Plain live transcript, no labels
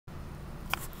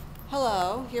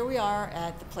Hello, here we are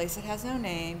at the place that has no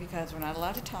name because we're not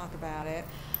allowed to talk about it.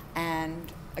 And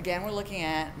again, we're looking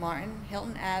at Martin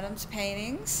Hilton Adams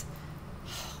paintings.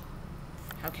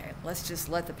 Okay, let's just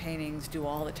let the paintings do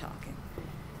all the talking.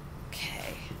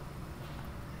 Okay.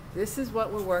 This is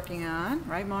what we're working on,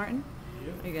 right, Martin?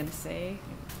 Yep. What are you going to say?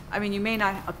 I mean, you may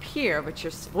not appear, but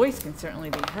your voice can certainly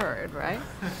be heard, right?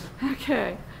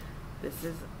 Okay.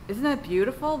 Isn't that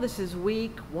beautiful? This is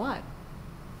week what?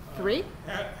 3?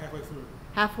 Halfway through.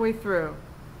 Halfway through.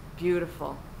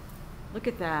 Beautiful. Look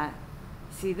at that.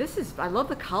 See, I love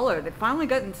the color. They finally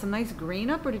gotten some nice green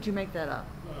up, or did you make that up?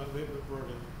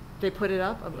 They put it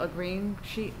up, a green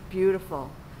sheet.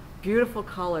 Beautiful. Beautiful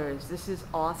colors. This is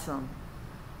awesome.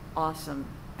 Awesome.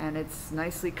 And it's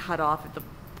nicely cut off at the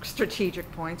strategic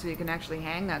point, so you can actually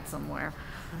hang that somewhere.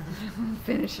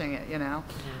 Finishing it, you know.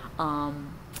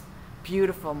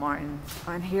 Beautiful, Martin.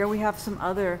 And here we have some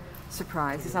other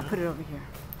surprises. I'll put it over here.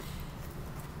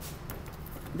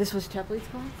 This was Tepley's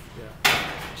class? Yeah.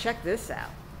 Check this out.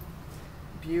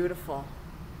 Beautiful.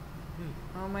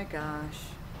 Oh my gosh.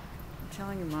 I'm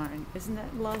telling you, Martin, isn't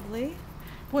that lovely?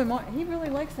 Boy, Martin, he really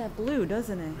likes that blue,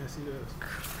 doesn't he? Yes, he does.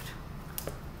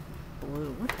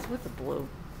 Blue. What's with the blue?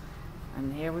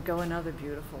 And here we go, another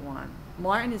beautiful one.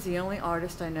 Martin is the only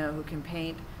artist I know who can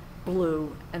paint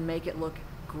blue and make it look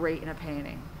great in a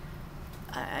painting.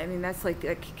 I mean, that's like,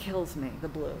 it kills me, the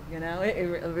blue, you know?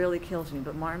 It really kills me,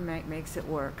 but Martin makes it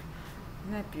work.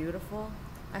 Isn't that beautiful?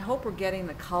 I hope we're getting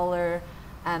the color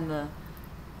and the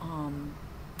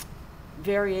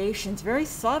variations, very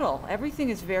subtle. Everything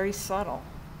is very subtle.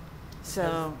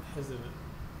 So Hesitant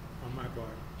on my part.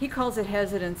 he calls it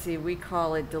hesitancy, we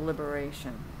call it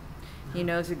deliberation. He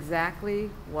knows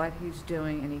exactly what he's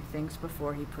doing and he thinks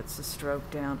before he puts the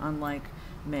stroke down, unlike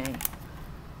me.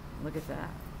 Look at that.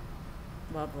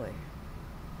 Lovely.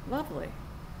 Lovely.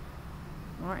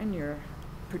 Martin, you're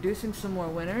producing some more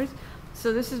winners.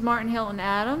 So this is Martin Hilton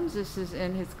Adams. This is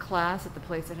in his class at the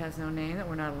place that has no name that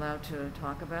we're not allowed to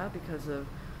talk about because of,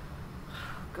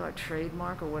 God,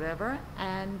 trademark or whatever.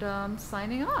 And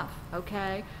signing off,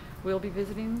 okay? We'll be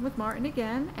visiting with Martin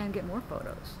again and get more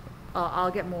photos.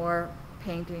 I'll get more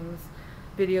paintings,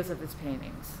 videos of his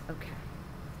paintings. Okay.